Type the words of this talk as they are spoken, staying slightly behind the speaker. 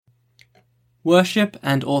Worship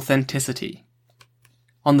and Authenticity.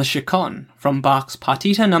 On the Chaconne, from Bach's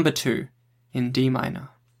Partita No. 2 in D minor.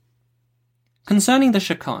 Concerning the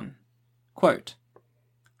Chaconne, quote,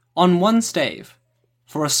 "On one stave,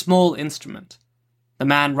 for a small instrument, the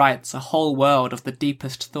man writes a whole world of the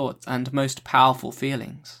deepest thoughts and most powerful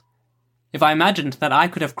feelings. If I imagined that I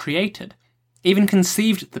could have created, even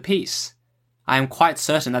conceived the piece, I am quite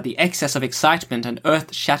certain that the excess of excitement and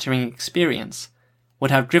earth-shattering experience would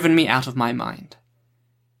have driven me out of my mind.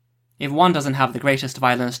 If one doesn't have the greatest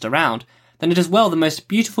violinist around, then it is well the most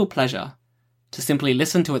beautiful pleasure to simply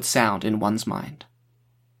listen to its sound in one's mind."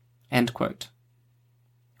 End quote.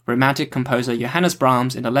 Romantic composer Johannes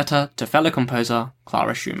Brahms in a letter to fellow composer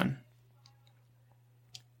Clara Schumann.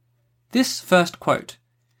 This first quote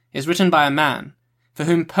is written by a man for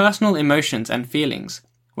whom personal emotions and feelings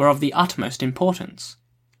were of the utmost importance,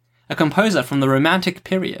 a composer from the Romantic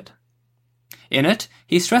period. In it,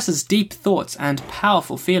 he stresses deep thoughts and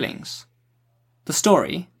powerful feelings. The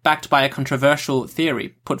story, backed by a controversial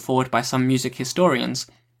theory put forward by some music historians,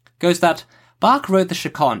 goes that Bach wrote the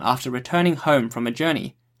Chaconne after returning home from a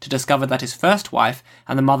journey to discover that his first wife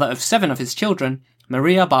and the mother of 7 of his children,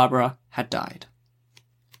 Maria Barbara, had died.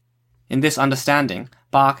 In this understanding,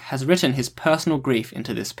 Bach has written his personal grief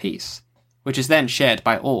into this piece, which is then shared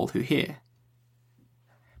by all who hear.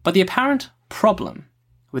 But the apparent problem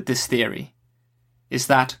with this theory is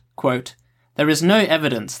that, quote, "there is no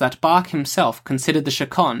evidence that Bach himself considered the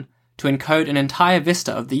Chaconne to encode an entire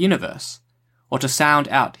vista of the universe, or to sound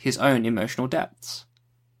out his own emotional depths.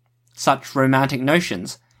 Such romantic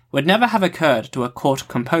notions would never have occurred to a court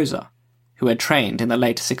composer who had trained in the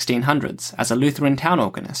late 1600s as a Lutheran town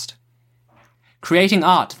organist. Creating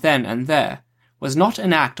art then and there was not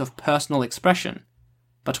an act of personal expression,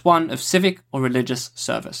 but one of civic or religious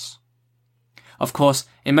service. Of course,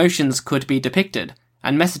 emotions could be depicted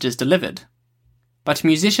and messages delivered, but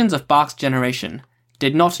musicians of Bach's generation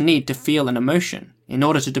did not need to feel an emotion in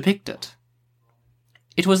order to depict it.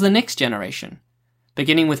 It was the next generation,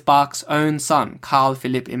 beginning with Bach's own son Carl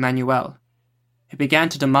Philipp Emanuel, who began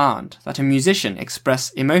to demand that a musician express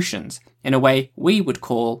emotions in a way we would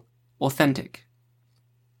call authentic."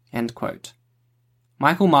 End quote.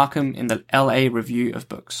 Michael Markham in the LA Review of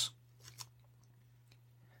Books.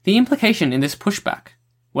 The implication in this pushback,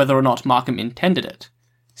 whether or not Markham intended it,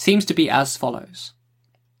 seems to be as follows.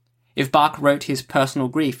 If Bach wrote his personal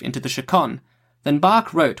grief into the Chaconne, then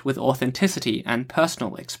Bach wrote with authenticity and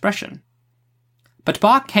personal expression. But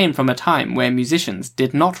Bach came from a time where musicians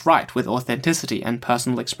did not write with authenticity and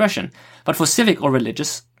personal expression, but for civic or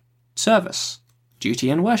religious service, duty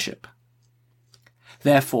and worship.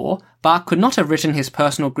 Therefore, Bach could not have written his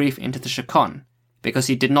personal grief into the Chaconne, because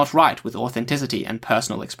he did not write with authenticity and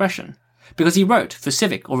personal expression, because he wrote for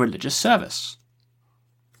civic or religious service.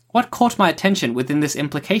 What caught my attention within this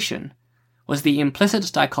implication was the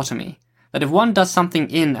implicit dichotomy that if one does something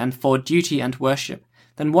in and for duty and worship,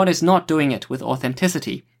 then one is not doing it with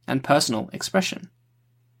authenticity and personal expression.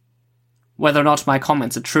 Whether or not my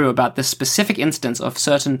comments are true about this specific instance of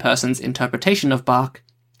certain persons' interpretation of Bach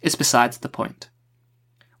is besides the point.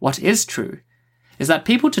 What is true is that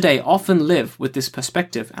people today often live with this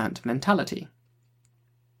perspective and mentality.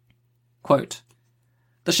 Quote,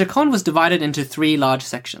 "The Chaconne was divided into 3 large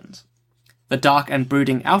sections. The dark and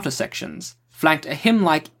brooding outer sections flanked a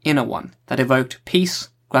hymn-like inner one that evoked peace,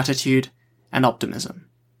 gratitude, and optimism.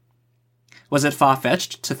 Was it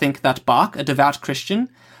far-fetched to think that Bach, a devout Christian,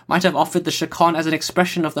 might have offered the Chaconne as an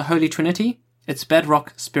expression of the Holy Trinity, its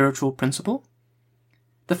bedrock spiritual principle?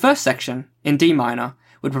 The first section, in D minor,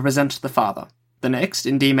 would represent the Father, the next,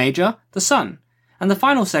 in D major, the Son, and the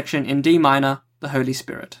final section, in D minor, the Holy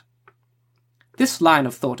Spirit. This line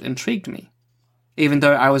of thought intrigued me, even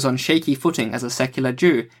though I was on shaky footing as a secular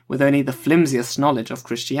Jew with only the flimsiest knowledge of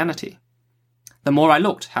Christianity. The more I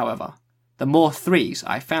looked, however, the more threes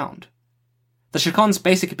I found. The Chaconne's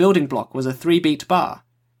basic building block was a 3-beat bar.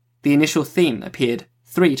 The initial theme appeared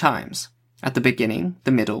 3 times, at the beginning,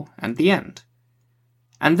 the middle, and the end.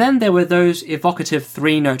 And then there were those evocative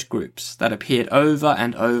 3-note groups that appeared over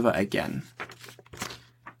and over again.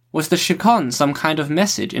 Was the Chaconne some kind of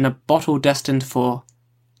message in a bottle destined for,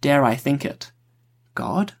 dare I think it,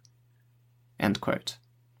 God? End quote.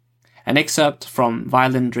 An excerpt from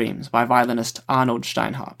Violin Dreams by violinist Arnold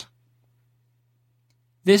Steinhardt.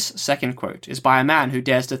 This second quote is by a man who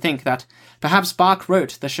dares to think that perhaps Bach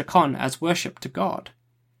wrote the Chaconne as worship to God.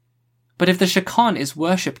 But if the Chaconne is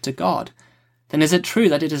worship to God, then is it true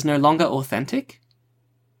that it is no longer authentic?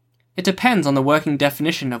 It depends on the working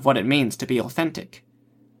definition of what it means to be authentic.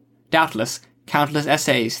 Doubtless, Countless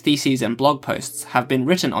essays, theses, and blog posts have been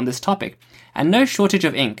written on this topic, and no shortage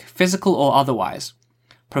of ink, physical or otherwise,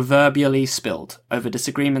 proverbially spilled over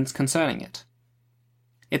disagreements concerning it.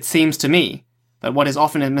 It seems to me that what is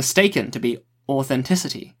often mistaken to be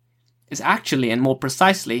authenticity is actually, and more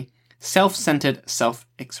precisely, self-centered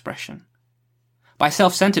self-expression. By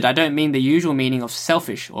self-centered, I don't mean the usual meaning of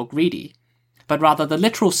selfish or greedy, but rather the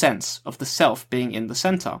literal sense of the self being in the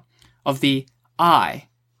center, of the I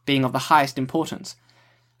being of the highest importance,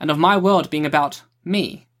 and of my world being about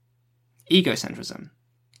me, egocentrism.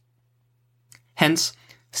 Hence,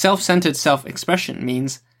 self-centered self-expression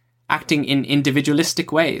means acting in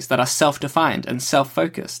individualistic ways that are self-defined and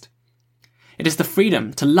self-focused. It is the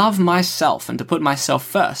freedom to love myself and to put myself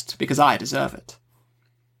first because I deserve it.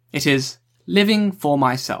 It is living for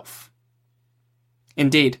myself.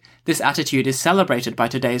 Indeed, this attitude is celebrated by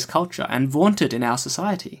today's culture and vaunted in our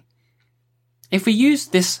society. If we use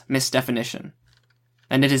this misdefinition,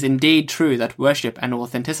 then it is indeed true that worship and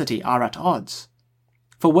authenticity are at odds.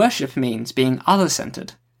 For worship means being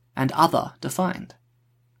other-centered and other-defined.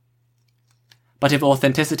 But if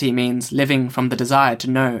authenticity means living from the desire to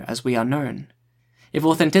know as we are known, if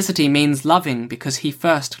authenticity means loving because he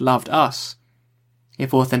first loved us,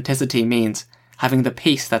 if authenticity means having the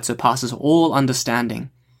peace that surpasses all understanding,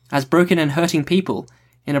 as broken and hurting people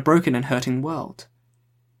in a broken and hurting world,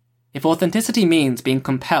 if authenticity means being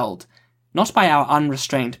compelled not by our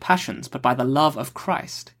unrestrained passions but by the love of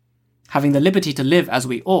Christ, having the liberty to live as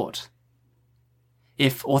we ought,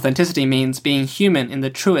 if authenticity means being human in the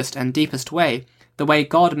truest and deepest way, the way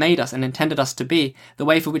God made us and intended us to be, the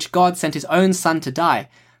way for which God sent his own Son to die,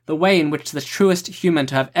 the way in which the truest human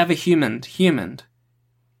to have ever humaned,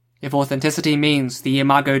 if authenticity means the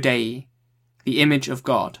imago Dei, the image of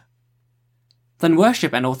God, then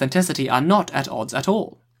worship and authenticity are not at odds at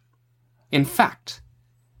all. In fact,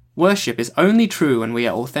 worship is only true when we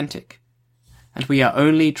are authentic, and we are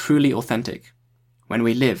only truly authentic when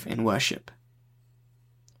we live in worship.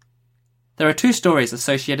 There are two stories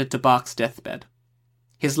associated to Bach's deathbed.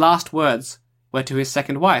 His last words were to his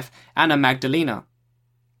second wife, Anna Magdalena,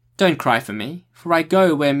 "Don't cry for me, for I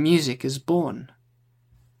go where music is born."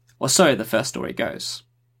 Or so the first story goes.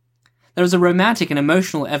 There is a romantic and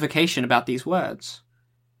emotional evocation about these words.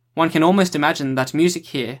 One can almost imagine that music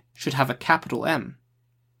here should have a capital M.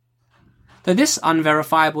 Though this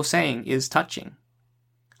unverifiable saying is touching,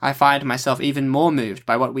 I find myself even more moved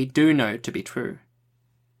by what we do know to be true.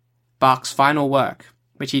 Bach's final work,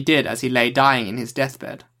 which he did as he lay dying in his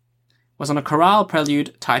deathbed, was on a chorale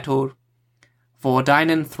prelude titled Vor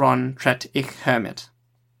deinen Thron tret ich hermit.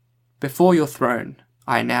 Before your throne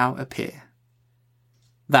I now appear.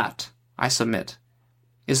 That, I submit,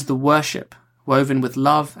 is the worship woven with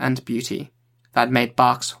love and beauty that made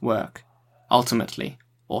Bach's work ultimately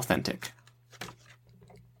authentic.